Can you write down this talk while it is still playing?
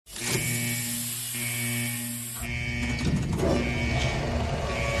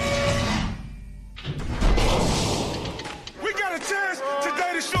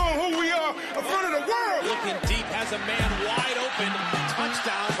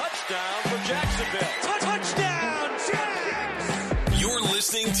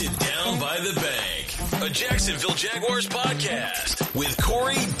listening to Down by the Bank, a Jacksonville Jaguars podcast with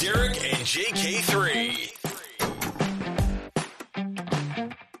Corey, Derek, and JK3.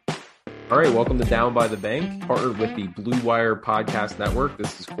 All right, welcome to Down by the Bank, partnered with the Blue Wire Podcast Network.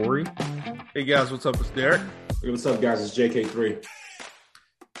 This is Corey. Hey guys, what's up? It's Derek. Hey, what's up, guys? It's JK3.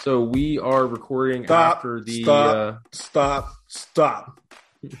 So we are recording after the... Stop.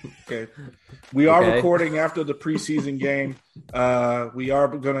 Okay. We are recording after the preseason game. We are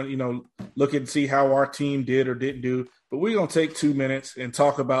going to, look and see how our team did or didn't do. But we're going to take 2 minutes and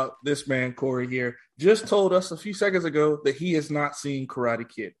talk about this man, Corey, here. Just told us a few seconds ago that he has not seen Karate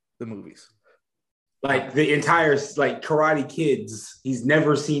Kid, the movies. Like the entire, Karate Kids. He's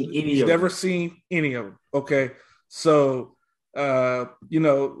never seen any of them. He's never seen any of them. Okay. So,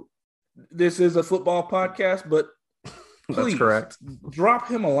 this is a football podcast, but please, that's correct. Drop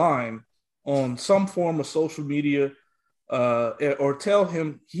him a line on some form of social media or tell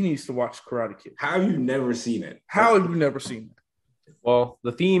him he needs to watch Karate Kid. How have you never seen it? How have you never seen it? Well,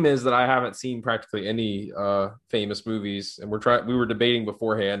 the theme is that I haven't seen practically any famous movies, and we were debating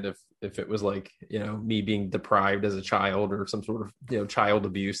beforehand if it was me being deprived as a child or some sort of child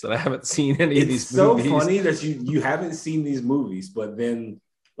abuse that I haven't seen any of these movies. It's so funny that you haven't seen these movies, but then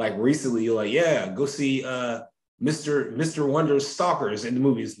recently you're like, yeah, go see Mr. Wonder's Stalkers in the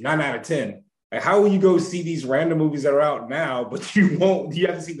movies, 9 out of 10. Like, how will you go see these random movies that are out now, but you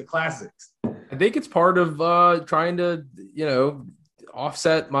haven't seen the classics? I think it's part of trying to,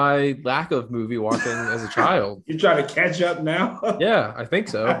 offset my lack of movie watching as a child. You're trying to catch up now? Yeah, I think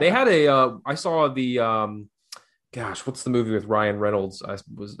so. They had I saw the, what's the movie with Ryan Reynolds? I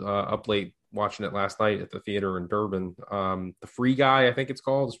was up late watching it last night at the theater in Durban. The Free Guy, I think it's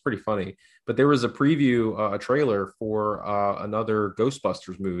called. It's pretty funny. But there was a preview, a trailer for another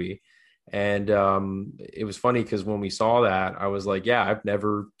Ghostbusters movie. And it was funny because when we saw that, I was like, yeah, I've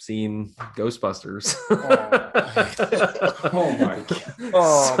never seen Ghostbusters. Oh my God.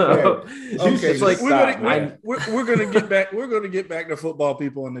 Oh, so, okay. It's like, we're gonna get back. We're gonna get back to football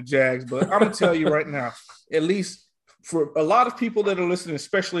people and the Jags, but I'm gonna tell you right now, at least for a lot of people that are listening,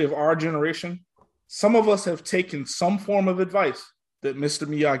 especially of our generation, some of us have taken some form of advice that Mr.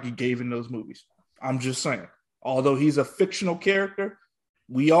 Miyagi gave in those movies. I'm just saying. Although he's a fictional character,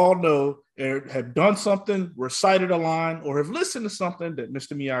 we all know or have done something, recited a line, or have listened to something that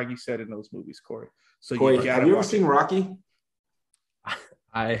Mr. Miyagi said in those movies, Corey. So Corey, have you ever seen Rocky?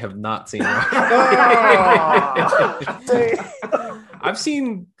 I have not seen Rocky.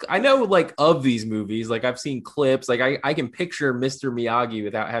 I know of these movies, I've seen clips, I can picture Mr. Miyagi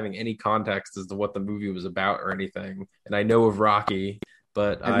without having any context as to what the movie was about or anything. And I know of Rocky,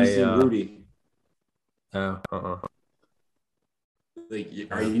 but have you seen Rudy?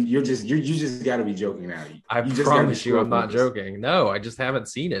 You just got to be joking now. I promise you, I'm not joking. No, I just haven't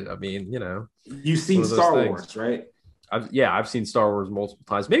seen it. I mean, you've seen Star Wars, right? I've seen StarArs multiple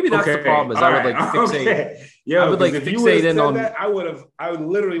times. Maybe that's the problem. Is I would fixate. Okay. Yeah, I would fixate in on that. I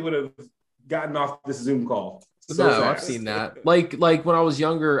literally would have gotten off this Zoom call. I've seen that. Like when I was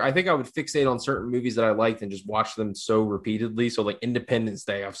younger, I think I would fixate on certain movies that I liked and just watch them so repeatedly. So Independence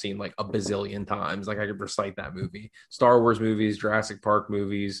Day, I've seen a bazillion times. I could recite that movie. Star Wars movies, Jurassic Park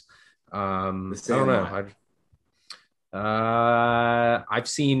movies. I don't know. I've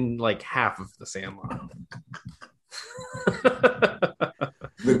seen half of The Sandlot.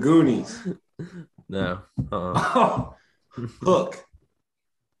 The Goonies. No. Hook.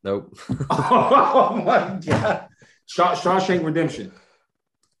 Nope. Oh my God. Shawshank Redemption.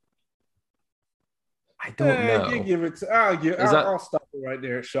 I don't know. You give it I'll stop it right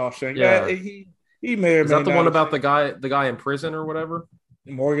there at Shawshank. Yeah. He may or may not. Is that the one about the guy in prison or whatever?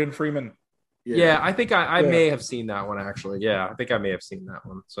 Morgan Freeman. Yeah, I think I may have seen that one actually. Yeah, I think I may have seen that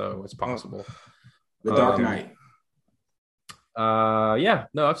one. So it's possible. The Dark Knight.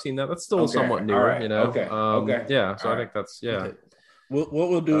 I've seen that. That's still somewhat newer, right. Okay. Yeah, so All I think that's Okay. What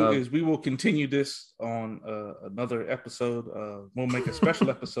we'll do is we will continue this on another episode. We'll make a special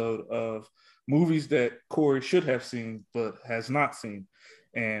episode of movies that Corey should have seen but has not seen,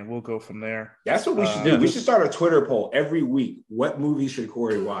 and we'll go from there. That's what we should do. We should start a Twitter poll every week. What movie should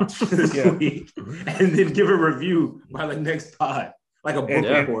Corey watch this week? And then give a review by the next pod, like a book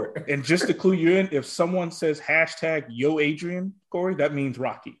report. And just to clue you in, if someone says hashtag Yo Adrian, Corey, that means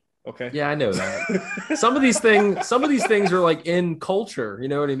Rocky. Okay. Yeah, I know that. Some of these things are in culture, you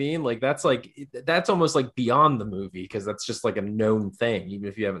know what I mean? That's almost beyond the movie because that's just a known thing, even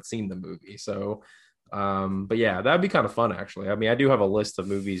if you haven't seen the movie. So, but yeah, that'd be kind of fun actually. I mean, I do have a list of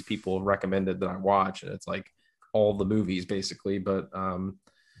movies people have recommended that I watch, and it's all the movies basically, but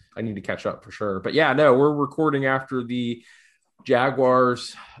I need to catch up for sure. But yeah, no, we're recording after the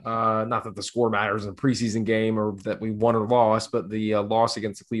Jaguars, not that the score matters in a preseason game or that we won or lost, but the loss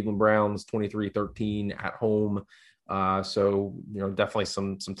against the Cleveland Browns 23-13 at home. So, definitely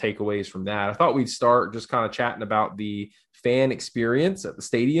some takeaways from that. I thought we'd start just kind of chatting about the fan experience at the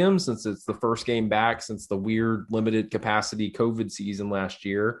stadium, since it's the first game back since the weird limited capacity COVID season last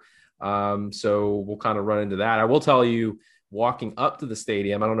year. So we'll kind of run into that. I will tell you, walking up to the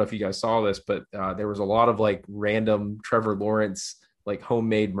stadium, I don't know if you guys saw this, but there was a lot of like random Trevor Lawrence like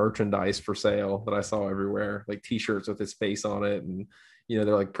homemade merchandise for sale that I saw everywhere, like t-shirts with his face on it. And, they're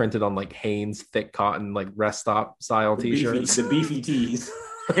like printed on like Hanes thick cotton, like rest stop style t-shirts. The beefy tees.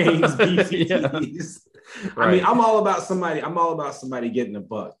 Hanes beefy tees. Right. I mean, I'm all about somebody getting a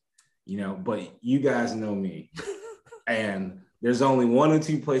buck, but you guys know me. And there's only one or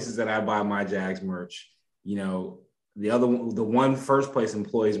two places that I buy my Jags merch. The first place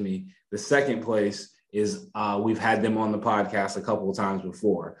employs me. The second place is we've had them on the podcast a couple of times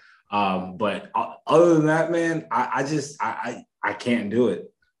before. But other than that, man, I can't do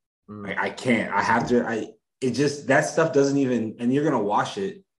it. I can't. I have to. That stuff doesn't even. And you're gonna wash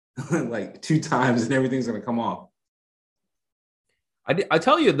it like 2 times, and everything's gonna come off. I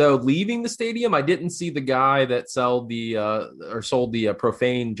tell you though, leaving the stadium, I didn't see the guy that sold the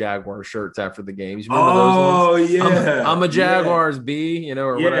profane Jaguar shirts after the games. You remember those ones? Yeah, I'm a Jaguars B,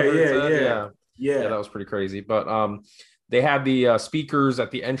 or whatever. Yeah, that was pretty crazy. But they had the speakers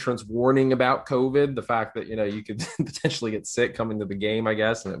at the entrance warning about COVID, the fact that you could potentially get sick coming to the game, I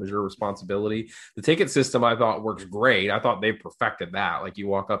guess, and it was your responsibility. The ticket system I thought works great. I thought they perfected that. Like you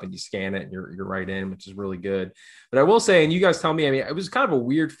walk up and you scan it and you're right in, which is really good. But I will say, and you guys tell me, I mean, it was kind of a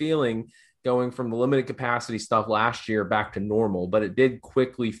weird feeling going from the limited capacity stuff last year back to normal, but it did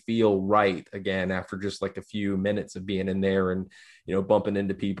quickly feel right again after just like a few minutes of being in there and bumping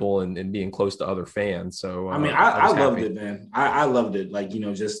into people and being close to other fans. So I mean, I loved it, man. I loved it. Like,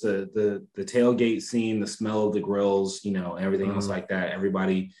 just the tailgate scene, the smell of the grills, everything else like that.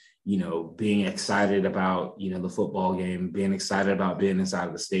 Everybody, being excited about, the football game, being excited about being inside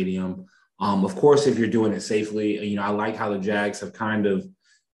of the stadium. Of course, if you're doing it safely, I like how the Jags have kind of,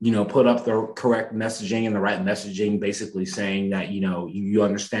 put up the correct messaging and the right messaging, basically saying that, you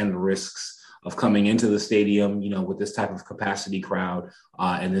understand the risks of coming into the stadium, with this type of capacity crowd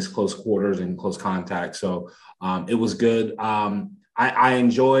and this close quarters and close contact. So it was good. I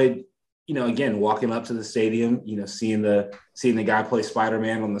enjoyed, again, walking up to the stadium, seeing the guy play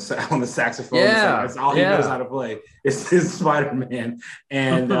Spider-Man on the saxophone. Yeah, that's all he knows how to play. It's his Spider-Man.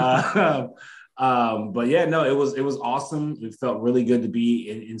 And but yeah, no, it was awesome. It felt really good to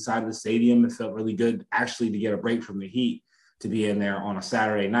be inside the stadium. It felt really good actually to get a break from the heat, to be in there on a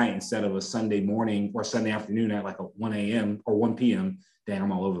Saturday night instead of a Sunday morning or Sunday afternoon at like a 1 a.m. or 1 p.m. Dang,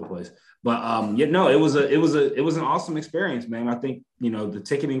 I'm all over the place. But it was an awesome experience, man. I think, the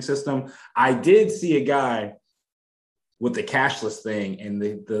ticketing system, I did see a guy with the cashless thing, and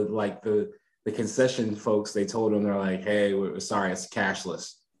the concession folks, they told him, they're like, hey, we're sorry, it's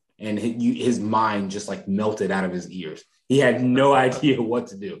cashless. And his mind just like melted out of his ears. He had no idea what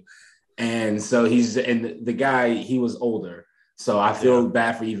to do. And so the guy, he was older. So I feel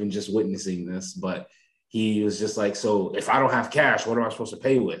bad for even just witnessing this, but he was just like, so if I don't have cash, what am I supposed to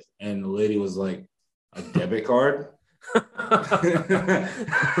pay with? And the lady was like, a debit card? What?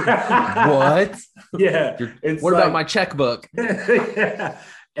 Yeah. What about my checkbook? Yeah.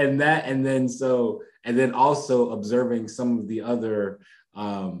 And then also observing some of the other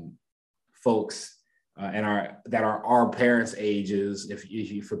folks that are our parents' ages, if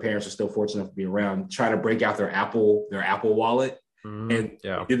your parents are still fortunate enough to be around, try to break out their Apple wallet and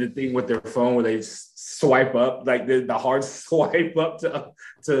do the thing with their phone where they swipe up, like the hard swipe up to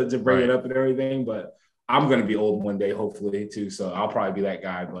bring it up and everything. But I'm gonna be old one day, hopefully too, so I'll probably be that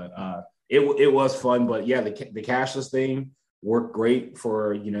guy. But it was fun. But yeah, the cashless thing worked great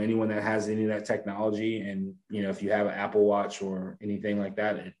for anyone that has any of that technology, and if you have an Apple Watch or anything like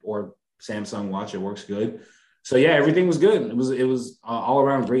that, or Samsung Watch, it works good. So yeah, everything was good. It was all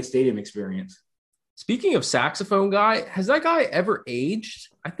around great stadium experience. Speaking of saxophone guy, has that guy ever aged?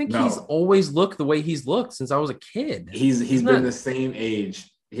 I think No. he's always looked the way he's looked since I was a kid. He's been the same age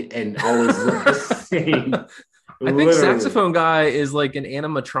and always looked the same. I think Literally. saxophone guy is like an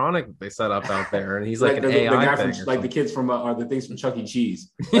animatronic that they set up out there, and he's like an AI the guy thing. from, like the kids from are the things from Chuck E.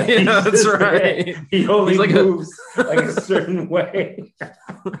 Cheese. Yeah, that's right. He only He's like moves like a certain way.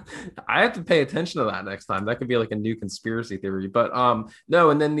 I have to pay attention to that next time. That could be like a new conspiracy theory. But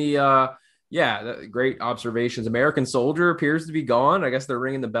no, and then great observations. American Soldier appears to be gone. I guess they're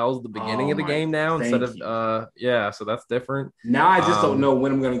ringing the bells at the beginning of the game now instead of so that's different. Now I just don't know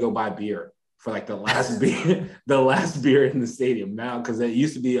when I'm gonna go buy beer for like the last beer in the stadium now, because it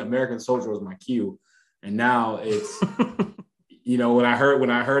used to be American Soldier was my cue, and now it's when I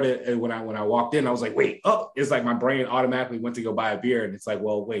heard it and when I walked in, I was like, wait, it's like my brain automatically went to go buy a beer, and it's like,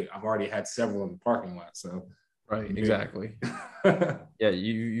 well, wait, I've already had several in the parking lot, so. Right, exactly. Yeah,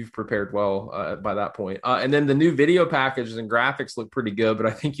 you've prepared well by that point. And then the new video packages and graphics look pretty good, but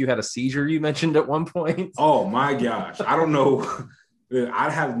I think you had a seizure you mentioned at one point. Oh my gosh, I don't know. I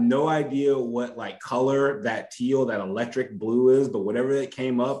have no idea what like color that teal, that electric blue is, but whatever it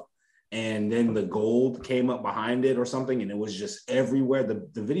came up, and then the gold came up behind it or something, and it was just everywhere. The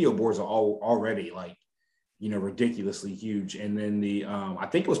video boards are all already like, ridiculously huge. And then the I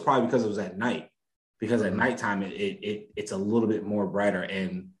think it was probably because it was at night. Because at nighttime it's a little bit more brighter,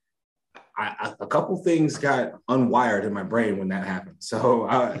 and a couple things got unwired in my brain when that happened. So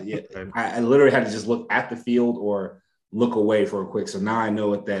I literally had to just look at the field or look away for a quick. So now I know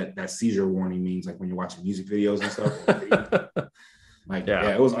what that seizure warning means, like when you're watching music videos and stuff.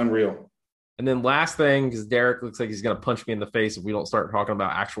 It was unreal. And then last thing, because Derek looks like he's going to punch me in the face if we don't start talking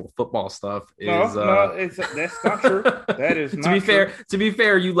about actual football stuff. That's not true. That is not true. To be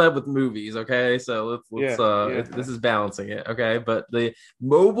fair, you led with movies, okay? So this is balancing it, okay? But the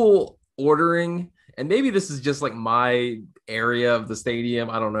mobile ordering, and maybe this is just like my area of the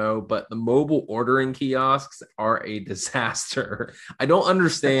stadium, I don't know, but the mobile ordering kiosks are a disaster. I don't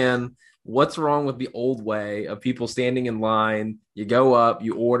understand what's wrong with the old way of people standing in line. You go up,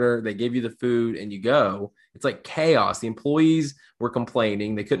 you order, they give you the food, and you go. It's like chaos. The employees were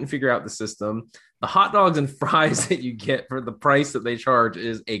complaining. They couldn't figure out the system. The hot dogs and fries that you get for the price that they charge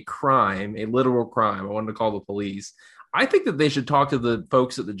is a crime, a literal crime. I wanted to call the police. I think that they should talk to the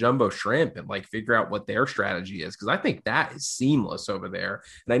folks at the Jumbo Shrimp and like figure out what their strategy is, because I think that is seamless over there.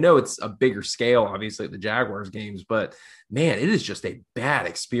 And I know it's a bigger scale, obviously, at the Jaguars games, but man, it is just a bad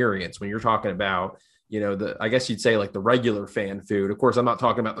experience when you're talking about, I guess you'd say like the regular fan food. Of course, I'm not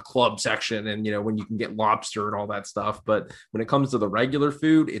talking about the club section and, when you can get lobster and all that stuff. But when it comes to the regular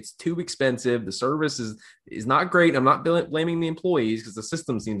food, it's too expensive. The service is not great. I'm not blaming the employees because the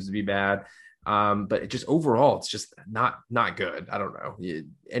system seems to be bad. But it just overall, it's just not good. I don't know.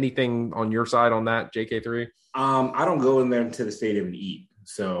 Anything on your side on that, JK3? I don't go in there to the stadium and eat.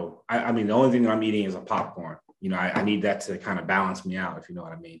 So I mean, the only thing that I'm eating is a popcorn. I need that to kind of balance me out, if you know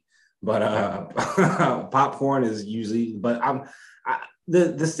what I mean. But popcorn is usually. But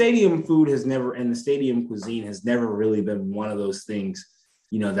the stadium food has never, and the stadium cuisine has never really been one of those things,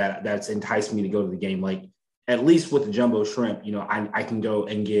 that's enticed me to go to the game. Like at least with the Jumbo Shrimp, I can go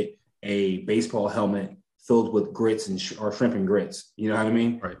and get a baseball helmet filled with grits or shrimp and grits. You know what I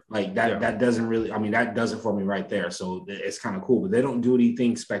mean? Right. Like that, that doesn't really, that does it for me right there. So it's kind of cool, but they don't do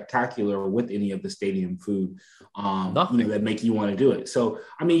anything spectacular with any of the stadium food that make you want to do it. So,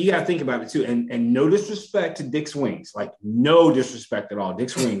 you got to think about it too. And no disrespect to Dick's Wings, like no disrespect at all,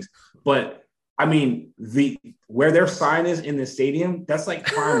 Dick's Wings. But where their sign is in the stadium, that's like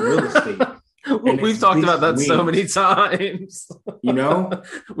prime real estate. We've talked about that so many times.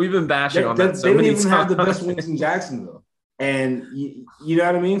 We've been bashing on that so many times. They don't even have the best wings in Jacksonville. And you know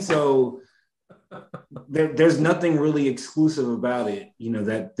what I mean? So there's nothing really exclusive about it.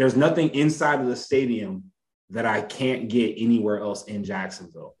 That there's nothing inside of the stadium that I can't get anywhere else in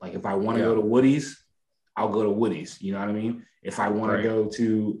Jacksonville. Like if I want to go to Woody's, I'll go to Woody's. You know what I mean? If I want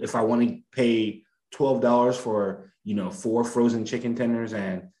to if I want to pay $12 for, 4 frozen chicken tenders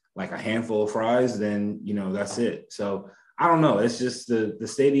and like a handful of fries, then, that's it. So I don't know. It's just the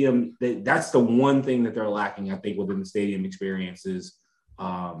stadium. That's the one thing that they're lacking, I think, within the stadium experience is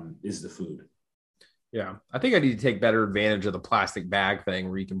the food. Yeah. I think I need to take better advantage of the plastic bag thing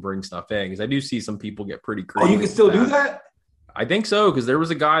where you can bring stuff in, because I do see some people get pretty creative. Oh, you can still do that? I think so, because there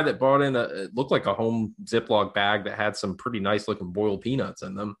was a guy that brought in it looked like a home Ziploc bag that had some pretty nice looking boiled peanuts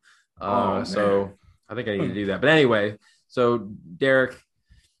in them. So I think I need to do that. But anyway, so Derek,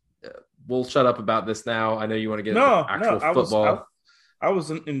 we'll shut up about this now. I know you want to get into actual football. I was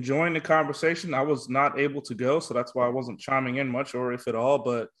enjoying the conversation. I was not able to go, so that's why I wasn't chiming in much, or if at all.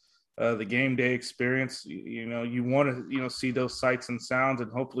 But the game day experience, you want to see those sights and sounds,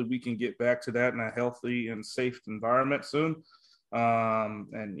 and hopefully we can get back to that in a healthy and safe environment soon.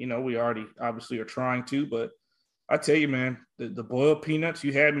 And we already obviously are trying to, but I tell you, man, the boiled peanuts,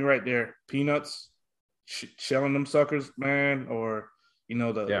 you had me right there. Peanuts, shelling them suckers, man, or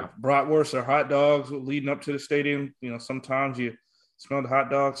the bratwurst or hot dogs leading up to the stadium. Sometimes you smell the hot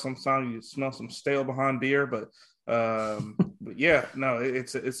dogs, sometimes you smell some stale behind beer, but yeah, no,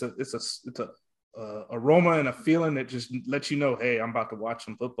 it's a aroma and a feeling that just lets you know, hey, I'm about to watch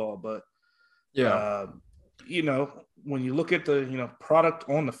some football. But when you look at the product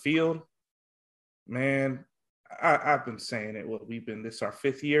on the field, Man, I've been saying it. This is our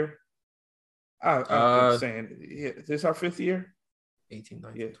 5th year. I've been saying this is our 5th year. 18,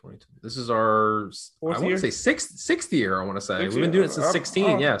 19, 22. This is our, I want to say sixth year, I want to say. We've been doing it since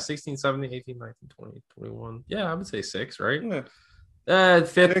 16. Yeah, 16, 17, 18, 19, 20, 21. Yeah, I would say 6, right? Yeah.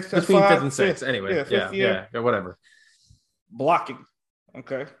 Fifth, between 5th and 6th. Anyway, yeah, whatever. Blocking.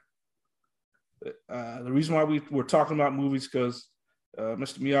 Okay. The reason why we're talking about movies because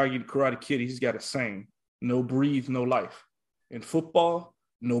Mr. Miyagi, the Karate Kid, he's got a saying, no breathe, no life. In football,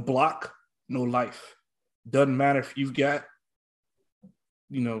 no block, no life. Doesn't matter if you've got,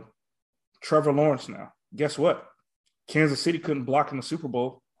 Trevor Lawrence now. Guess what? Kansas City couldn't block in the Super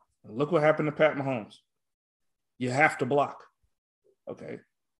Bowl. Look what happened to Pat Mahomes. You have to block. Okay?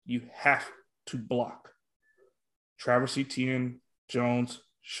 You have to block. Travis Etienne, Jones,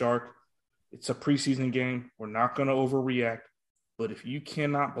 Shark. It's a preseason game. We're not going to overreact. But if you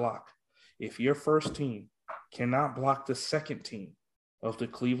cannot block, if your first team cannot block the second team of the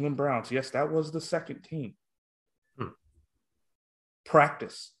Cleveland Browns, yes, that was the second team.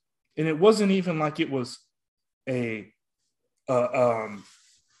 Practice. And it wasn't even like it was something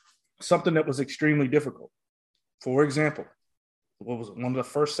that was extremely difficult. For example, what was it? One of the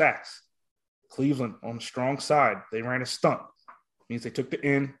first sacks, Cleveland on the strong side, they ran a stunt. Means they took the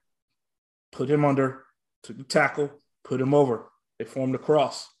end, put him under, took the tackle, put him over. They formed a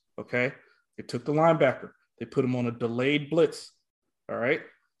cross, okay? They took the linebacker. They put him on a delayed blitz, all right?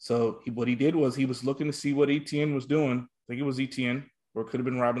 So what he did was he was looking to see what Etienne was doing. I think it was Etienne, or it could have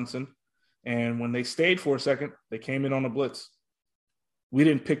been Robinson. And when they stayed for a second, they came in on a blitz. We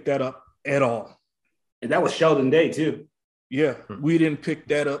didn't pick that up at all. And that was Sheldon Day, too. Yeah, we didn't pick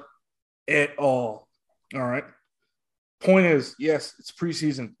that up at all. All right? Point is, yes, it's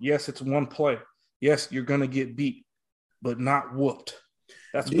preseason. Yes, it's one play. Yes, you're going to get beat, but not whooped.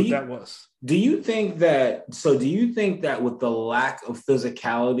 That's what that was. Do you think that with the lack of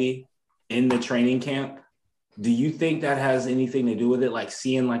physicality in the training camp, do you think that has anything to do with it? Like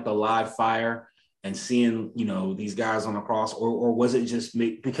seeing like the live fire and seeing, these guys on the cross, or was it just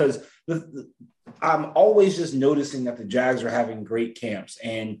me? Because I'm always just noticing that the Jags are having great camps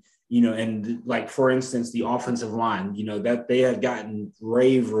and, and like, for instance, the offensive line, that they had gotten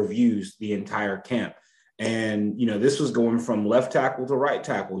rave reviews the entire camp. And, this was going from left tackle to right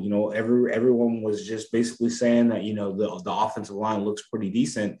tackle. Everyone was just basically saying that, the offensive line looks pretty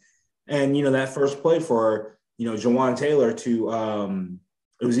decent. And, that first play for, Jawan Taylor to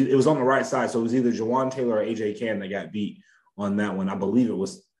it was on the right side. So it was either Jawan Taylor or AJ Cann that got beat on that one. I believe it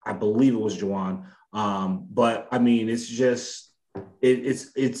was Jawan. But I mean, it's just,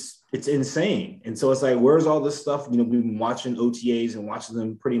 it's insane. And so it's like, where's all this stuff? We've been watching OTAs and watching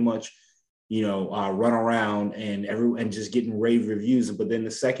them pretty much, run around and just getting rave reviews. But then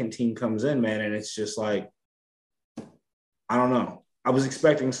the second team comes in, man, and it's just like, I don't know. I was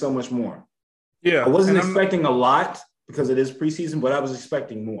expecting so much more. Yeah. I wasn't expecting a lot because it is preseason, but I was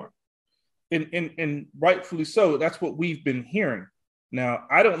expecting more. And rightfully so. That's what we've been hearing. Now,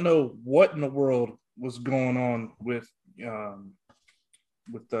 I don't know what in the world was going on with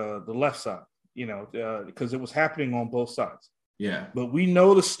the left side, because it was happening on both sides. Yeah. But we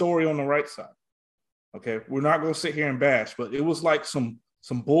know the story on the right side. Okay. We're not going to sit here and bash, but it was like some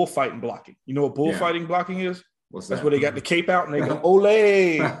bullfighting blocking. You know what bullfighting blocking is? What's That's that? where they got the cape out and they go, ole.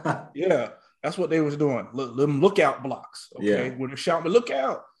 Yeah. That's what they was doing. Them lookout blocks. Okay. Yeah. When they're shouting, look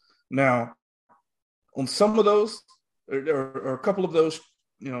out. Now, on some of those, or a couple of those,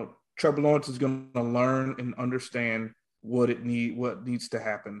 Trevor Lawrence is going to learn and understand what needs to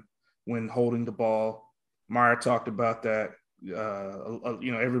happen when holding the ball. Meyer talked about that.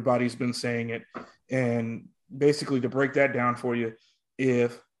 Everybody's been saying it. And basically, to break that down for you,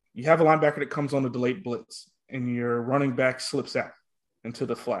 if you have a linebacker that comes on a delayed blitz and your running back slips out into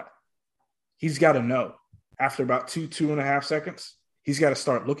the flat, he's got to know after about 2.5 seconds, he's got to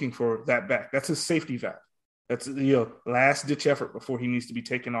start looking for that back. That's his safety valve. That's last ditch effort before he needs to be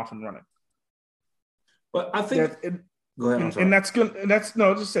taken off and running. But I think go ahead. And that's good. And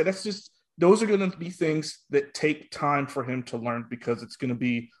those are going to be things that take time for him to learn because it's going to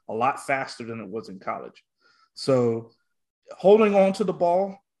be a lot faster than it was in college. So holding on to the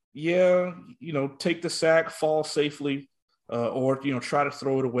ball, take the sack, fall safely, or try to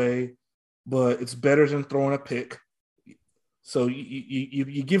throw it away. But it's better than throwing a pick. So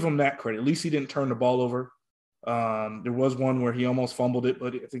you give him that credit. At least he didn't turn the ball over. There was one where he almost fumbled it,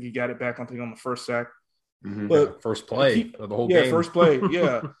 but I think he got it back, on the first sack. Mm-hmm. But first play of the whole game. Yeah, first play,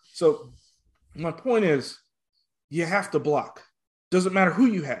 yeah. So my point is, you have to block. Doesn't matter who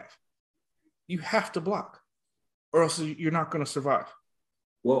you have. You have to block, or else you're not going to survive.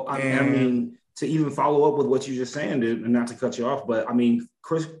 Well, I mean, to even follow up with what you're just saying, dude, and not to cut you off, but I mean,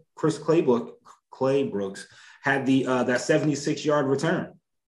 Chris Claybrooks had the that 76-yard return.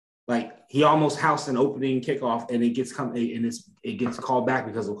 Like he almost housed an opening kickoff, and it gets called back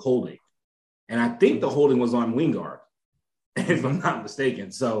because of holding. And I think the holding was on Wingard, if I'm not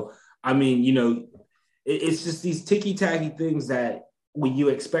mistaken. So I mean, you know, it's just these ticky-tacky things that when you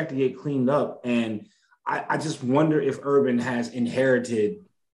expect to get cleaned up, and I just wonder if Urban has inherited,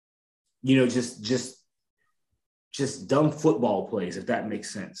 you know, just dumb football plays, if that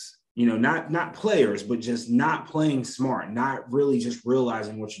makes sense. You know, not players, but just not playing smart, not really just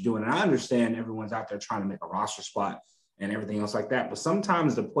realizing what you're doing. And I understand everyone's out there trying to make a roster spot and everything else like that. But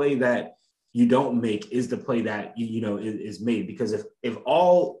sometimes the play that you don't make is the play that, you know, is made. Because if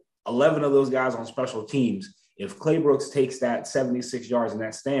all 11 of those guys on special teams, if Claybrooks takes that 76 yards and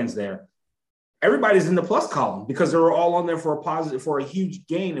that stands there, everybody's in the plus column because they were all on there for a huge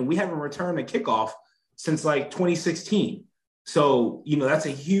gain. And we haven't returned a kickoff since like 2016. So, you know, that's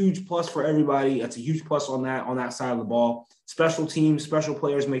a huge plus for everybody. That's a huge plus on that side of the ball. Special teams, special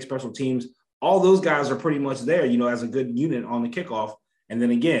players make special teams. All those guys are pretty much there, you know, as a good unit on the kickoff. And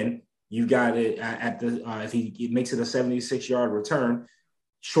then again, you've got it at the if he makes it a 76-yard return,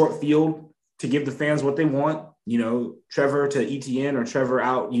 short field to give the fans what they want, you know, Trevor to ETN or Trevor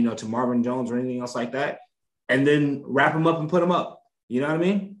out, you know, to Marvin Jones or anything else like that, and then wrap him up and put him up. You know what I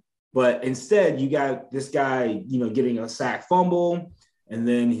mean? But instead, you got this guy, you know, getting a sack fumble, and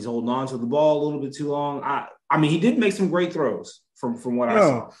then he's holding on to the ball a little bit too long. I mean, he did make some great throws from what I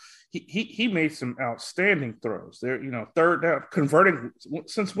saw. He made some outstanding throws. There, you know, third down, converting.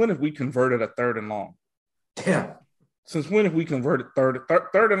 Since when have we converted a third and long? Yeah. Since when have we converted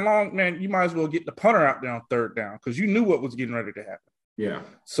third and long? Man, you might as well get the punter out there on third down because you knew what was getting ready to happen. Yeah.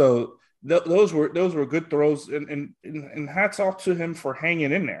 So those were good throws, and hats off to him for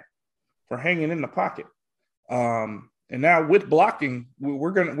hanging in there, for hanging in the pocket. And now with blocking,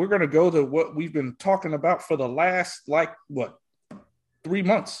 we're gonna go to what we've been talking about for the last 3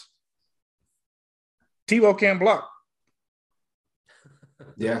 months. Tebow can't block.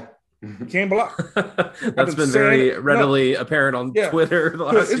 Yeah. He can't block. That's been very readily apparent on Twitter.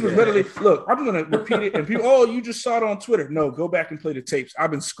 It's been readily. Look, I'm going to repeat it. And people, you just saw it on Twitter. No, go back and play the tapes. I've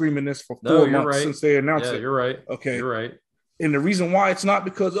been screaming this for 4 months since they announced it. You're right. Okay. You're right. And the reason why it's not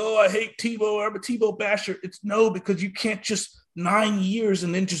because, I hate Tebow, I'm a Tebow basher. It's because you can't just 9 years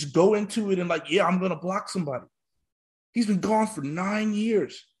and then just go into it and I'm going to block somebody. He's been gone for 9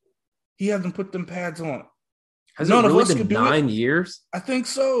 years. He hasn't put them pads on. Has it really been 9 years? I think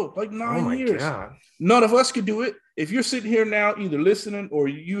so. 9 years. God. None of us could do it. If you're sitting here now, either listening or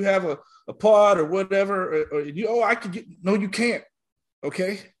you have a pod or whatever, or I could get. No, you can't.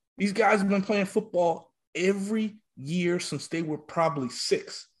 Okay. These guys have been playing football every year since they were probably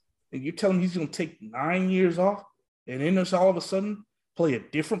 6. And you're telling me he's going to take 9 years off and then just all of a sudden play a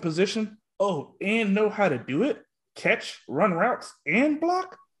different position? And know how to do it? Catch, run routes, and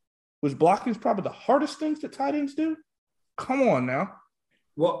block? Which blocking is probably the hardest things that tight ends do. Come on now.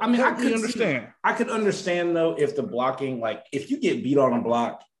 Well, I mean, I could understand though if the blocking, if you get beat on a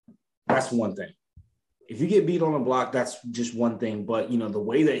block, that's one thing. If you get beat on a block, that's just one thing. But the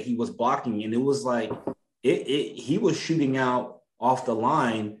way that he was blocking, and it was he was shooting out off the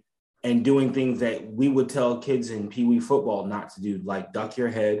line and doing things that we would tell kids in Pee Wee football not to do, like duck your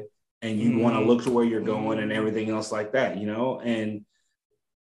head and you want to look to where you're going and everything else like that, And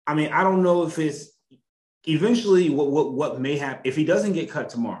I mean, I don't know if it's eventually what may happen if he doesn't get cut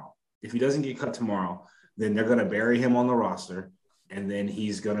tomorrow. If he doesn't get cut tomorrow, then they're going to bury him on the roster, and then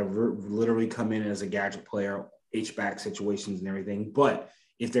he's going to literally come in as a gadget player, H-back situations and everything. But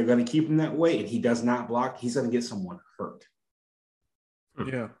if they're going to keep him that way and he does not block, he's going to get someone hurt.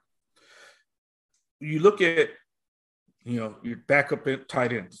 Yeah. You look at, your backup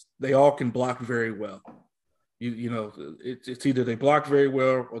tight ends. They all can block very well. It's either they block very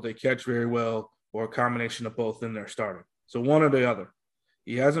well or they catch very well or a combination of both in their starting. So one or the other.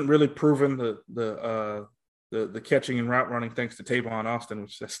 He hasn't really proven the catching and route running thanks to Tavon Austin,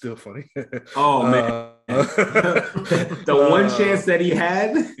 which that's still funny. Oh, man. The one chance that he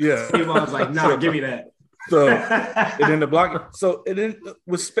had, Tavon's like, nah, give me that. So, and then the blocking. So, and then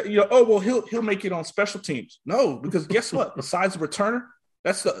with, he'll make it on special teams. No, because guess what? Besides the returner,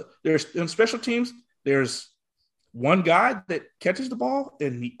 there's in special teams, there's one guy that catches the ball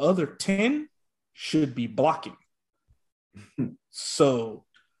and the other 10 should be blocking. So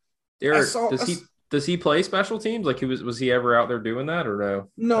does he play special teams? Was he ever out there doing that or no?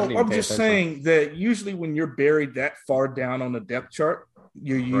 No, I'm just saying that usually when you're buried that far down on the depth chart,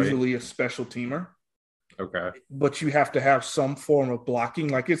 you're usually a special teamer. Okay. But you have to have some form of blocking.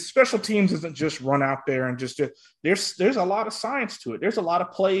 Like it's special teams isn't just run out there and just there's a lot of science to it. There's a lot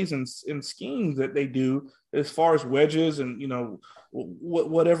of plays and schemes that they do as far as wedges and, you know,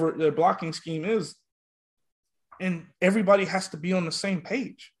 whatever their blocking scheme is. And everybody has to be on the same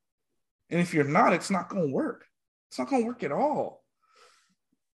page. And if you're not, it's not going to work. It's not going to work at all.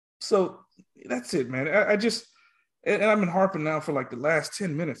 So that's it, man. I just, and I've been harping now for like the last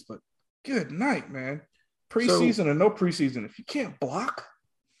 10 minutes, but good night, man. Preseason or no preseason, if you can't block.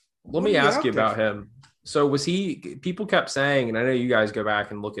 Let me ask you about him. So was people kept saying, and I know you guys go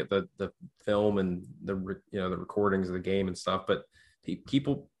back and look at the film and the recordings of the game and stuff, but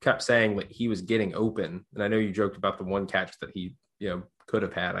people kept saying like he was getting open. And I know you joked about the one catch that he, could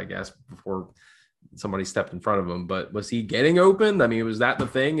have had, I guess, before somebody stepped in front of him, but was he getting open? I mean, was that the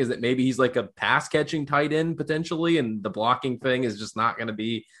thing? Is that maybe he's like a pass catching tight end potentially, and the blocking thing is just not going to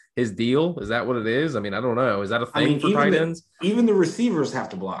be his deal? Is that what it is? I mean, I don't know. Is that a thing for tight ends? Even the receivers have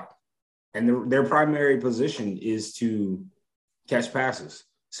to block, and their primary position is to catch passes.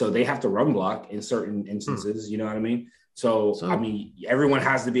 So they have to run block in certain instances. You know what I mean? So, I mean, everyone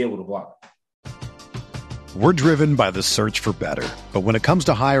has to be able to block. We're driven by the search for better. But when it comes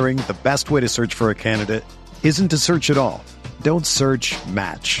to hiring, the best way to search for a candidate isn't to search at all. Don't search,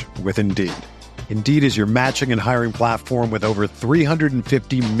 match with Indeed. Indeed is your matching and hiring platform with over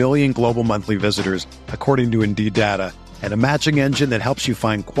 350 million global monthly visitors, according to Indeed data, and a matching engine that helps you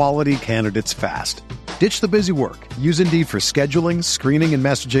find quality candidates fast. Ditch the busy work. Use Indeed for scheduling, screening, and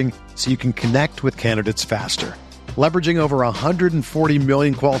messaging so you can connect with candidates faster. Leveraging over 140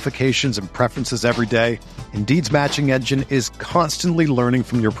 million qualifications and preferences every day, Indeed's matching engine is constantly learning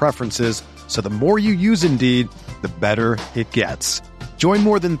from your preferences, so the more you use Indeed, the better it gets. Join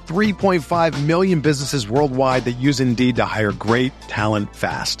more than 3.5 million businesses worldwide that use Indeed to hire great talent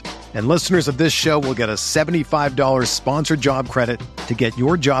fast. And listeners of this show will get a $75 sponsored job credit to get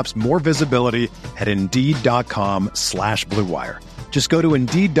your jobs more visibility at Indeed.com/Blue Wire. Just go to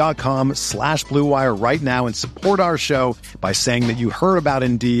Indeed.com/Blue Wire right now and support our show by saying that you heard about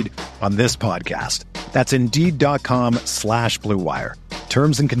Indeed on this podcast. That's Indeed.com/Blue Wire.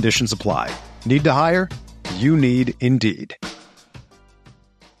 Terms and conditions apply. Need to hire? You need Indeed.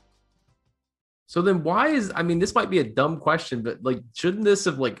 So then this might be a dumb question, but like, shouldn't this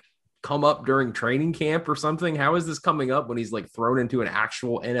have like come up during training camp or something? How is this coming up when he's like thrown into an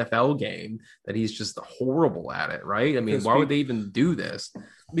actual NFL game that he's just horrible at it, right? I mean, why would they even do this?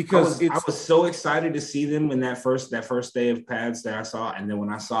 Because I was so excited to see them in that first day of pads that I saw. And then when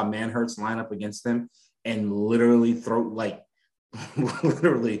I saw Manhertz line up against them and literally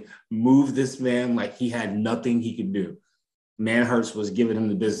literally move this man like he had nothing he could do. Manhertz was giving him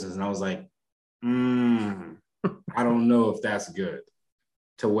the business. And I was like, I don't know if that's good.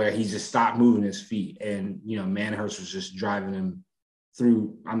 To where he just stopped moving his feet, and Manhertz was just driving him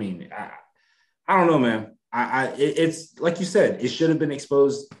through. I mean, I don't know, man. It's like you said, it should have been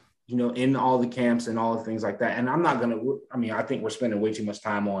exposed, in all the camps and all the things like that. And I'm not gonna. I mean, I think we're spending way too much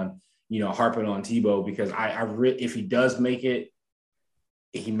time on, harping on Tebow because if he does make it,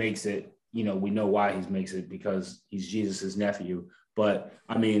 he makes it. We know why he makes it because he's Jesus's nephew. But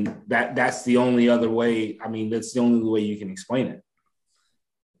I mean, that's the only other way. I mean, that's the only way you can explain it.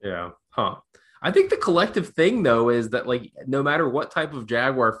 Yeah. I think the collective thing, though, is that like no matter what type of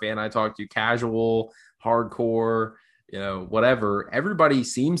Jaguar fan I talk to, casual, hardcore, whatever, everybody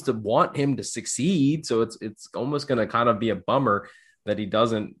seems to want him to succeed. So it's almost going to kind of be a bummer that he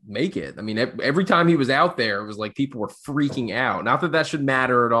doesn't make it. I mean, every time he was out there, it was like people were freaking out. Not that should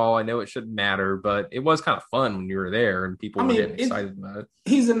matter at all. I know it shouldn't matter, but it was kind of fun when you were there and people were getting excited about it.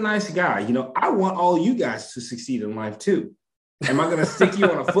 He's a nice guy. I want all you guys to succeed in life, too. Am I going to stick you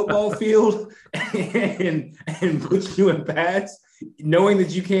on a football field and put you in pads knowing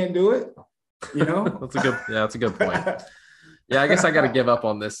that you can't do it? That's a good point. Yeah, I guess I got to give up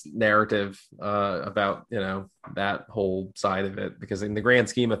on this narrative about, that whole side of it, because in the grand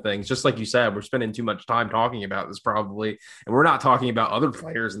scheme of things, just like you said, we're spending too much time talking about this probably, and we're not talking about other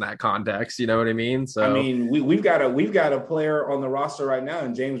players in that context. You know what I mean? So, I mean, we've got a player on the roster right now,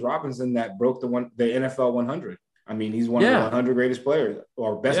 and James Robinson, that broke the NFL 100. I mean, he's one of the 100 greatest players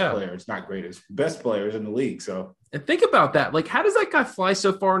or best players, not greatest, best players in the league. So, and think about that. Like, how does that guy fly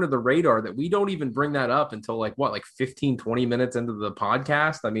so far under the radar that we don't even bring that up until like 15, 20 minutes into the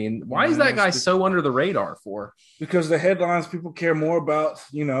podcast? I mean, why is that guy so under the radar for? Because the headlines people care more about,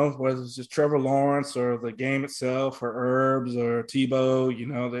 whether it's just Trevor Lawrence or the game itself or Herbs or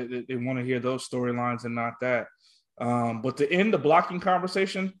Tebow, they want to hear those storylines and not that. But to end the blocking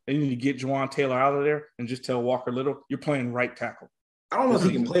conversation, they need to get Juwan Taylor out of there and just tell Walker Little, you're playing right tackle. I don't know if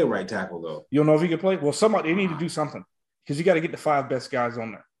he can play right tackle though. You don't know if he can play? Well, they need to do something because you got to get the 5 best guys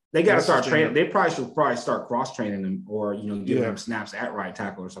on there. They got to start training. They should start cross training him, or giving him snaps at right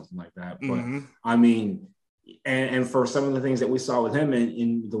tackle or something like that. But I mean, and for some of the things that we saw with him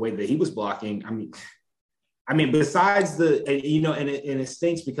in the way that he was blocking, I mean, besides and it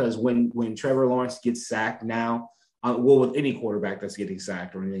stinks because when Trevor Lawrence gets sacked now, with any quarterback that's getting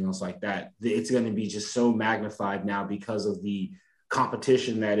sacked or anything else like that, it's going to be just so magnified now because of the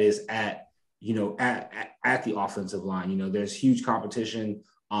competition that is at the offensive line. There's huge competition.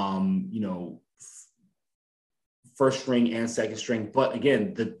 First string and second string. But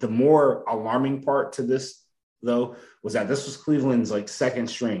again, the more alarming part to this, though, was that this was Cleveland's second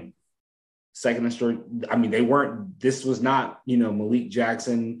string. I mean, this was not, Malik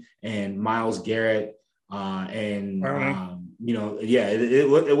Jackson and Myles Garrett it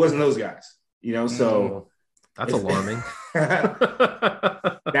wasn't those guys, so that's alarming.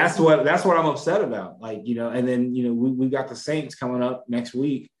 That's what I'm upset about. And then, we got the Saints coming up next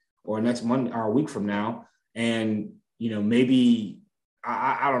week or next Monday or a week from now. And, maybe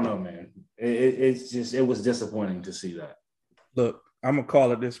I don't know, man. It was disappointing to see that. Look, I'm going to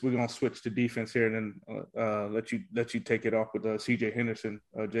call it this. We're going to switch to defense here and then let you take it off with CJ Henderson,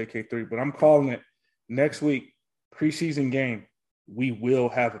 JK3. But I'm calling it next week, preseason game. We will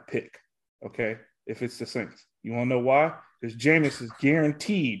have a pick. Okay. If it's the Saints. You want to know why? Because Jameis is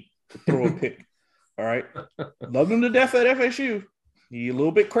guaranteed to throw a pick. All right. Love him to death at FSU. He's a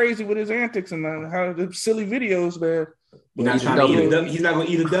little bit crazy with his antics and how the silly videos, man. But he's not going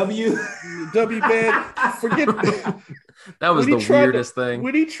to eat a W. W, man. Forget that was the weirdest thing.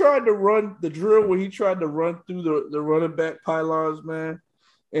 When he tried to run the drill, when he tried to run through the running back pylons, man,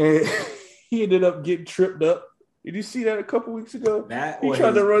 and he ended up getting tripped up. Did you see that a couple weeks ago? He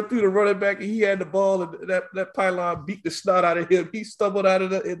tried to run through the running back, and he had the ball, and that pylon beat the snot out of him. He stumbled out of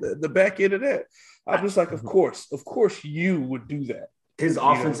the back end of that. I was like, of course you would do that. His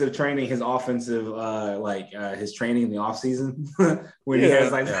offensive training, his offensive his training in the offseason when he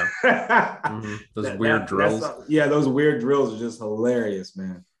has those weird drills. Those weird drills are just hilarious,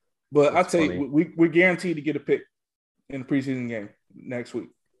 man. But I'll tell you, we're guaranteed to get a pick in the preseason game next week.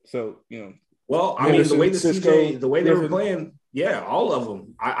 So, well, I mean, the way they were playing, all of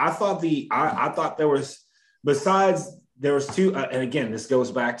them. I thought there was, besides there was two, and again, this goes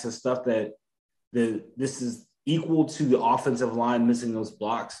back to stuff that this is equal to the offensive line missing those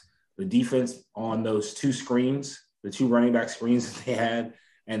blocks. The defense on those two screens, the two running back screens that they had,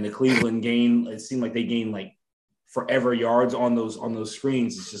 and the Cleveland gain. It seemed like they gained forever yards on those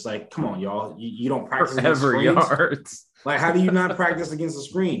screens. It's just come on, y'all. You don't practice forever yards. How do you not practice against the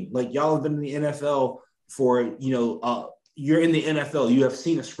screen? Y'all have been in the NFL for, you're in the NFL. You have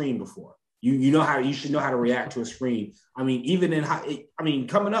seen a screen before. You should know how to react to a screen. I mean,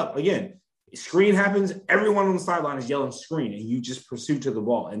 coming up again, screen happens. Everyone on the sideline is yelling screen, and you just pursue to the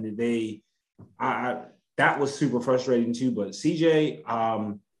ball. And that was super frustrating too. But CJ,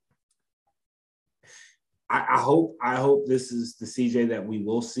 I hope this is the CJ that we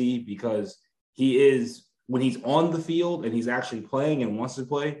will see, because he is, when he's on the field and he's actually playing and wants to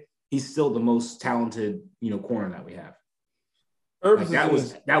play, he's still the most talented, corner that we have. That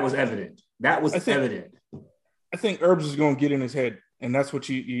was evident. Evident. I think Herbs is going to get in his head, and that's what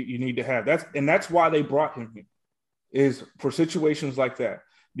you need to have. That's why they brought him here, is for situations like that.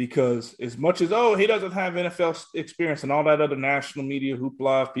 Because as much as, he doesn't have NFL experience and all that other national media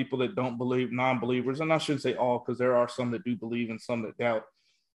hoopla of people that don't believe, non-believers, and I shouldn't say all, because there are some that do believe and some that doubt.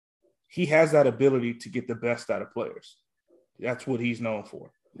 He has that ability to get the best out of players. That's what he's known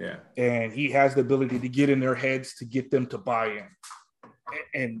for. Yeah. And he has the ability to get in their heads to get them to buy in.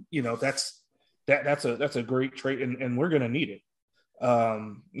 And that's a great trait, and we're going to need it.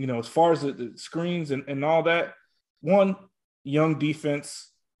 As far as the screens and all that, one, young defense,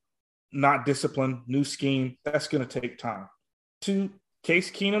 not disciplined, new scheme, that's going to take time. Two, Case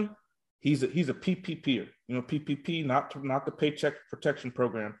Keenum, he's a PPPer. PPP, not the Paycheck Protection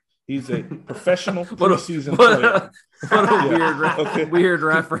Program. He's a professional preseason player. What a weird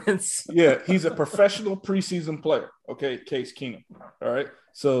reference. Yeah, he's a professional preseason player. Okay, Case Keenum. All right,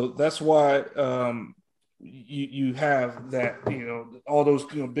 so that's why you have that. All those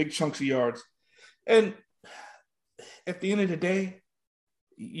big chunks of yards, and at the end of the day,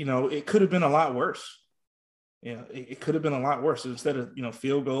 it could have been a lot worse. It could have been a lot worse. Instead of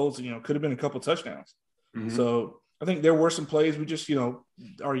field goals, could have been a couple touchdowns. Mm-hmm. So I think there were some plays we just,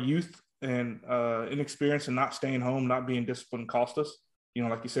 our youth and inexperience and not staying home, not being disciplined cost us,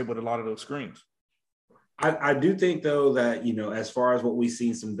 like you said, with a lot of those screens. I do think though that, as far as what we've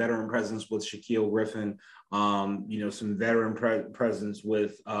seen, some veteran presence with Shaquille Griffin, some veteran presence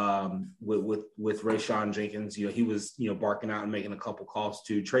with Rayshawn Jenkins. He was, barking out and making a couple calls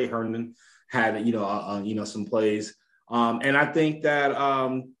too. Trey Herndon had, some plays. And I think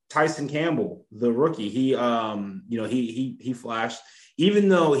that Tyson Campbell, the rookie, he flashed, even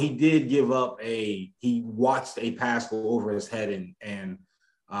though he did give up he watched a pass go over his head and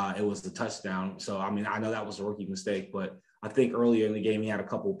it was the touchdown. So, I mean, I know that was a rookie mistake, but I think earlier in the game, he had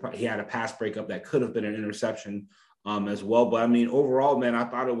a pass breakup that could have been an interception as well. But I mean, overall, man, I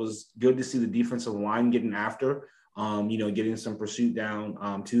thought it was good to see the defensive line getting after, getting some pursuit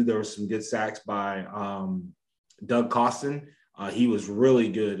down too. There was some good sacks by Doug Costin. He was really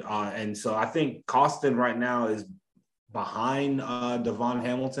good. And so I think Costin right now is behind Devon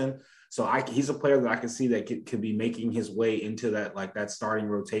Hamilton. So he's a player that I can see that could be making his way into that starting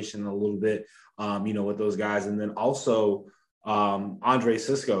rotation a little bit, with those guys. And then also Andre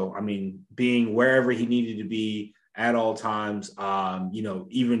Cisco, I mean, being wherever he needed to be at all times,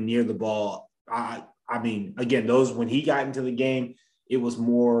 even near the ball. I mean, again, when he got into the game, it was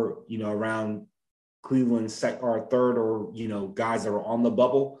more, around Cleveland's third or, guys that were on the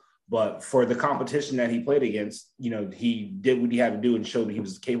bubble. But for the competition that he played against, he did what he had to do and showed what he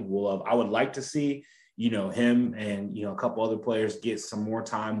was capable of. I would like to see, him and, a couple other players get some more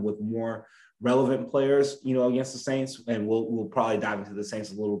time with more relevant players, against the Saints. And we'll probably dive into the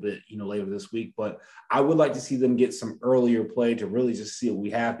Saints a little bit, later this week. But I would like to see them get some earlier play to really just see what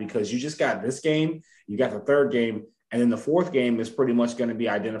we have, because you just got this game, you got the third game, and then the fourth game is pretty much going to be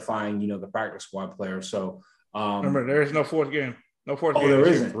identifying, the practice squad players. So remember, there is no fourth game. No fourth game. There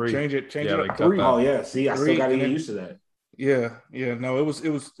isn't. Change it up. 3. Oh yeah. See, I still got to get used to that. Yeah. No, it was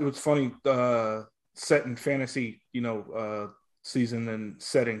funny setting fantasy, season and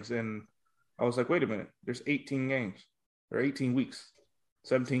settings, and I was like, wait a minute, there's 18 games or 18 weeks,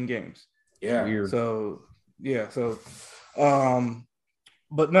 17 games. Yeah. Weird. So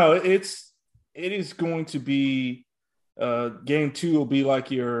but no, it is going to be game 2 will be like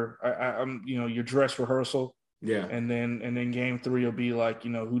your dress rehearsal. Yeah. And then game 3 will be like,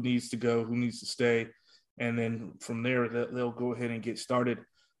 who needs to go, who needs to stay. And then from there, they'll go ahead and get started.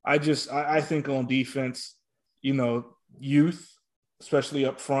 I think on defense, youth, especially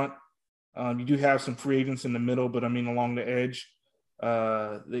up front, you do have some free agents in the middle, but I mean, along the edge,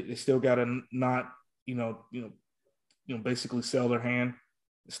 they still got to not, basically sell their hand,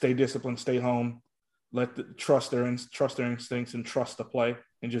 stay disciplined, stay home, trust their instincts and trust the play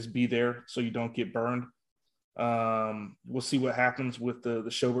and just be there so you don't get burned. We'll see what happens with the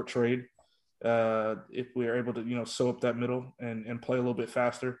Schobert trade. If we're able to, sew up that middle and play a little bit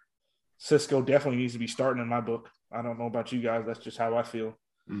faster. Cisco definitely needs to be starting in my book. I don't know about you guys. That's just how I feel.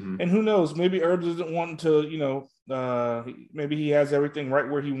 Mm-hmm. And who knows, maybe Herbs isn't wanting to, maybe he has everything right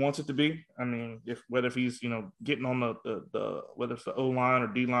where he wants it to be. I mean, whether he's, getting on the whether it's the O-line or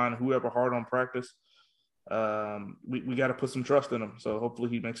D-line, whoever hard on practice, we got to put some trust in him. So hopefully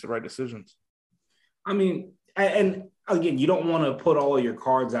he makes the right decisions. I mean, and again, you don't want to put all of your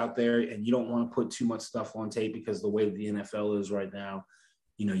cards out there, and you don't want to put too much stuff on tape, because the way the NFL is right now,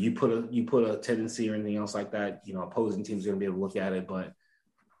 you put a tendency or anything else like that, opposing teams are going to be able to look at it. But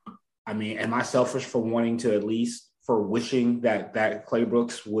I mean, am I selfish for wishing that Clay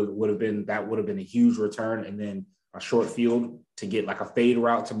Brooks would have been a huge return, and then a short field to get like a fade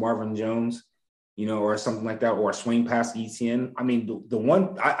route to Marvin Jones, or something like that, or a swing pass ETN? I mean, the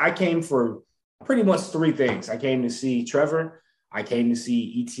one I came for pretty much 3 things. I came to see Trevor. I came to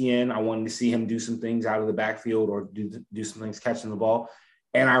see ETN. I wanted to see him do some things out of the backfield or do some things catching the ball.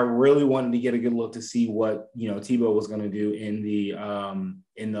 And I really wanted to get a good look to see what, Tebow was going to do in the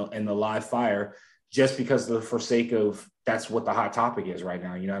live fire, just because for sake of that's what the hot topic is right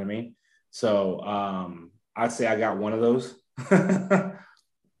now. You know what I mean? So I'd say I got one of those,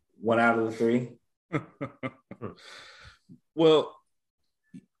 1 out of the 3. Well,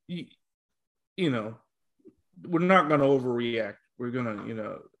 we're not going to overreact. We're going to,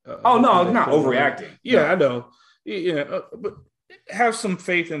 no, not overreacting. Yeah, no. I know. Yeah, but have some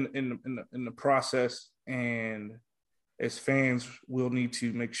faith in the process, and as fans, we'll need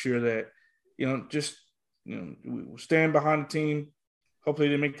to make sure that we stand behind the team. Hopefully,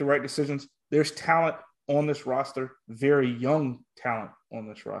 they make the right decisions. There's talent on this roster, very young talent on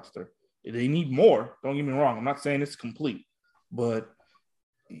this roster. They need more. Don't get me wrong. I'm not saying it's complete, but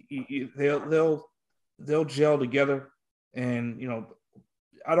they'll gel together, and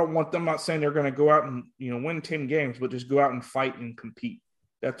I'm not saying they're going to go out and win 10 games, but just go out and fight and compete.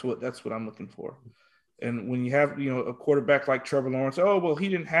 That's what I'm looking for. And when you have a quarterback like Trevor Lawrence, he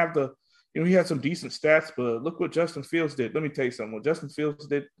didn't have the he had some decent stats, but look what Justin Fields did. Let me tell you something. What Justin Fields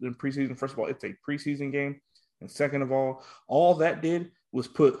did in preseason, first of all, it's a preseason game. And second of all that did was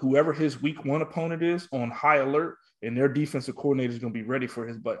put whoever his week 1 opponent is on high alert, and their defensive coordinator is going to be ready for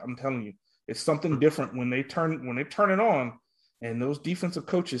his butt. I'm telling you, it's something different when they turn it on and those defensive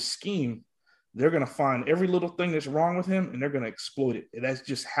coaches scheme. They're going to find every little thing that's wrong with him, and they're going to exploit it. And that's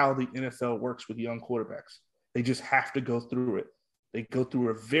just how the NFL works with young quarterbacks. They just have to go through it. They go through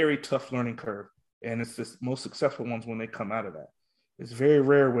a very tough learning curve, and it's the most successful ones when they come out of that. It's very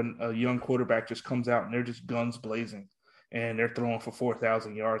rare when a young quarterback just comes out and they're just guns blazing and they're throwing for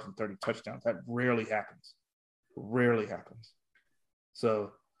 4,000 yards and 30 touchdowns. That rarely happens. Rarely happens.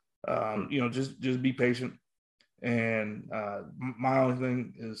 So, just be patient. And my only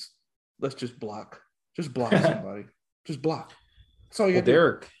thing is let's just block. Just block somebody. Just block. That's all you got to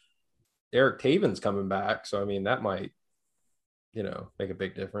do. Derek Taven's coming back, so I mean that might, make a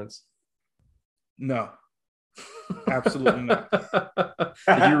big difference. No, absolutely not.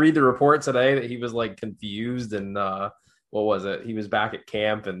 Did you read the report today that he was like confused and what was it? He was back at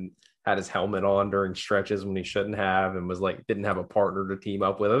camp and had his helmet on during stretches when he shouldn't have, and was like didn't have a partner to team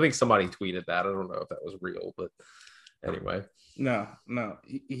up with. I think somebody tweeted that. I don't know if that was real, but anyway. No.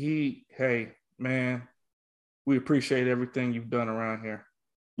 Hey man, we appreciate everything you've done around here.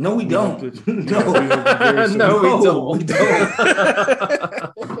 No, we don't. No, we don't. No, we don't.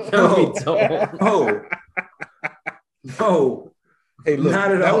 No. Hey, look,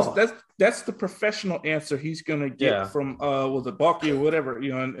 not at all. That's the professional answer he's gonna get from was it Balky or whatever,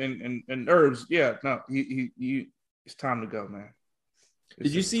 and Herbs. Yeah, no, he it's time to go, man.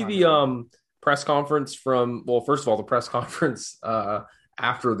 Did you see the press conference first of all, the press conference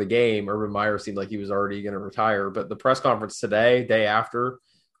after the game? Urban Meyer seemed like he was already going to retire, but the press conference today, day after,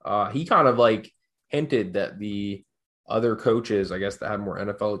 he kind of like hinted that the other coaches, I guess, that had more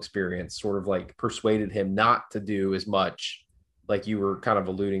NFL experience sort of like persuaded him not to do as much, like you were kind of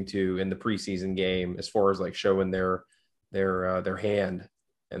alluding to in the preseason game, as far as like showing their hand,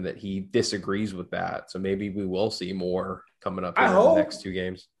 and that he disagrees with that. So maybe we will see more coming up in the next 2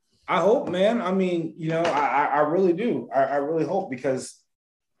 games. I hope, man. I mean, I really do. I really hope, because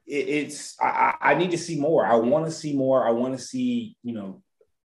I need to see more. I want to see more. I want to see,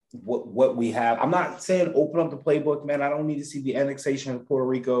 what we have. I'm not saying open up the playbook, man. I don't need to see the annexation of Puerto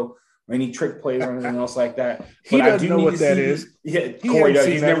Rico or any trick plays or anything else like that. He doesn't know what that is. Yeah, Corey does.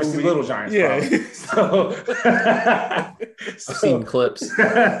 He's never seen Little Giants. Yeah. So I've seen clips.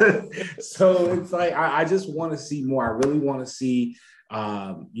 So it's like I just want to see more. I really want to see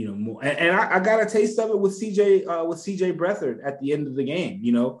more. And I got a taste of it with CJ Beathard at the end of the game,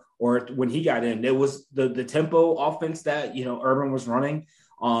 or when he got in. There was the tempo offense that Urban was running.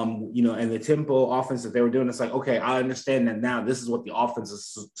 And the tempo offense that they were doing, it's like, okay, I understand that now. This is what the offense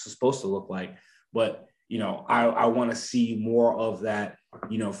is supposed to look like. But, I want to see more of that,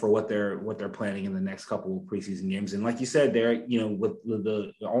 for what they're planning in the next couple of preseason games. And like you said, Derek, with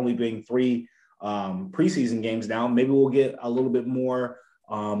the only being 3 preseason games now, maybe we'll get a little bit more,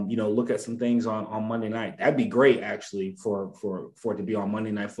 look at some things on Monday night. That'd be great, actually, for it to be on Monday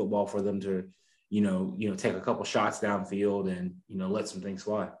Night Football, for them to take a couple shots downfield and, let some things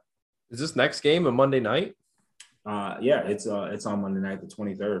fly. Is this next game a Monday night? Yeah, it's on Monday night, the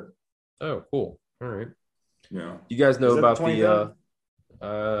 23rd. Oh, cool. All right. Yeah. You guys know about the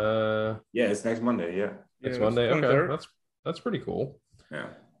yeah, it's next Monday. Yeah. Next Monday. Okay. That's pretty cool. Yeah.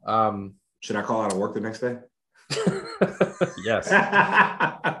 Should I call out of work the next day? Yes.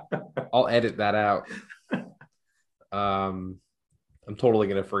 I'll edit that out. I'm totally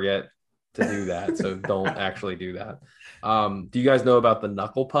going to forget to do that, so don't actually do that. Do you guys know about the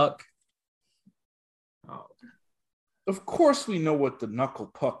knuckle puck? Of course we know what the knuckle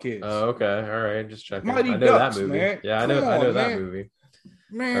puck is. Oh, okay. All right. Just checking. Mighty I know Ducks, that movie. man. Yeah, I know that movie.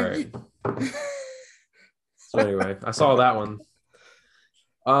 Man. All right. So anyway, I saw that one.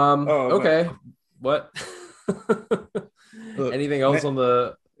 Okay. Man. What? Look, anything else on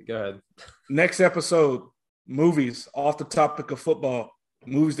the go ahead. Next episode, movies off the topic of football.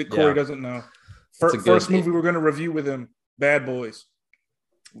 Movies that Corey doesn't know. First movie we're going to review with him, Bad Boys.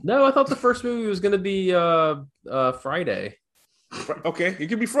 No, I thought the first movie was going to be Friday. Okay, it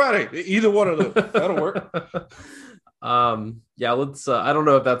could be Friday. Either one of them. That'll work. Yeah, let's. I don't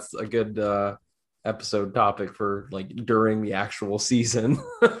know if that's a good episode topic for like during the actual season.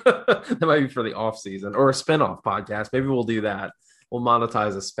 That might be for the off season or a spinoff podcast. Maybe we'll do that. We'll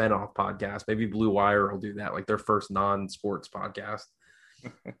monetize a spinoff podcast. Maybe Blue Wire will do that, like their first non-sports podcast.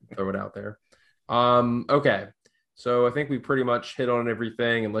 Throw it out there. Okay. So I think we pretty much hit on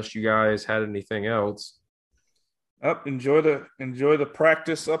everything, unless you guys had anything else. Enjoy the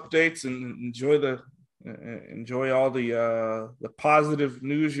practice updates and enjoy all the positive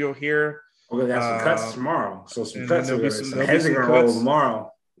news you'll hear. We're gonna have some cuts tomorrow. So some cuts. Some heads are gonna roll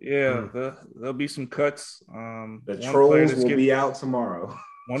tomorrow. Yeah, there'll be some cuts. The trolls will be out tomorrow.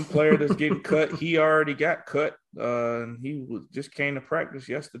 One player that's getting cut, he already got cut. And he just came to practice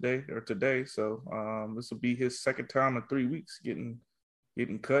yesterday or today. So this will be his second time in 3 weeks getting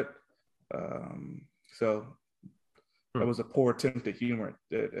cut. So that was a poor attempt at humor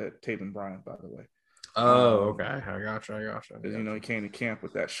at Taven Bryan, by the way. Oh, okay. I gotcha. Because, he came to camp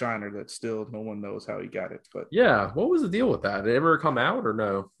with that shiner that still no one knows how he got it. But yeah, what was the deal with that? Did it ever come out or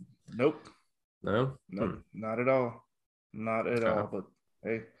no? Nope. No? Not at all. Not at all. But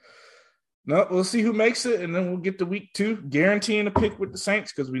hey, no, we'll see who makes it, and then we'll get to week 2, guaranteeing a pick with the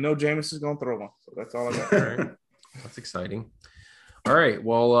Saints because we know Jameis is going to throw one. So that's all I got. All right. That's exciting. All right.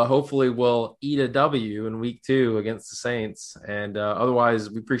 Well, hopefully we'll eat a W in week 2 against the Saints. And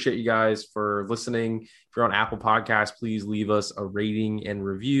otherwise, we appreciate you guys for listening. If you're on Apple Podcasts, please leave us a rating and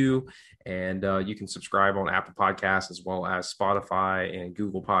review. And you can subscribe on Apple Podcasts as well as Spotify and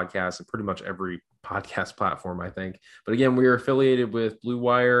Google Podcasts and pretty much every podcast platform, I think. But again, we are affiliated with Blue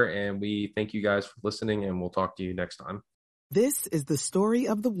Wire, and we thank you guys for listening, and we'll talk to you next time. This is the story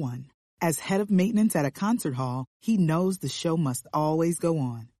of the one. As head of maintenance at a concert hall, he knows the show must always go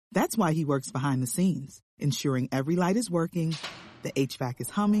on. That's why he works behind the scenes, ensuring every light is working, the HVAC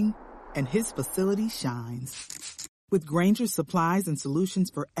is humming, and his facility shines. With Grainger's supplies and solutions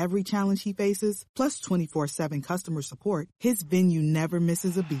for every challenge he faces, plus 24/7 customer support, his venue never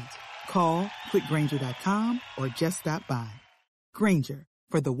misses a beat. Call quickgrainger.com or just stop by. Grainger,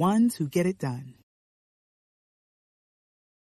 for the ones who get it done.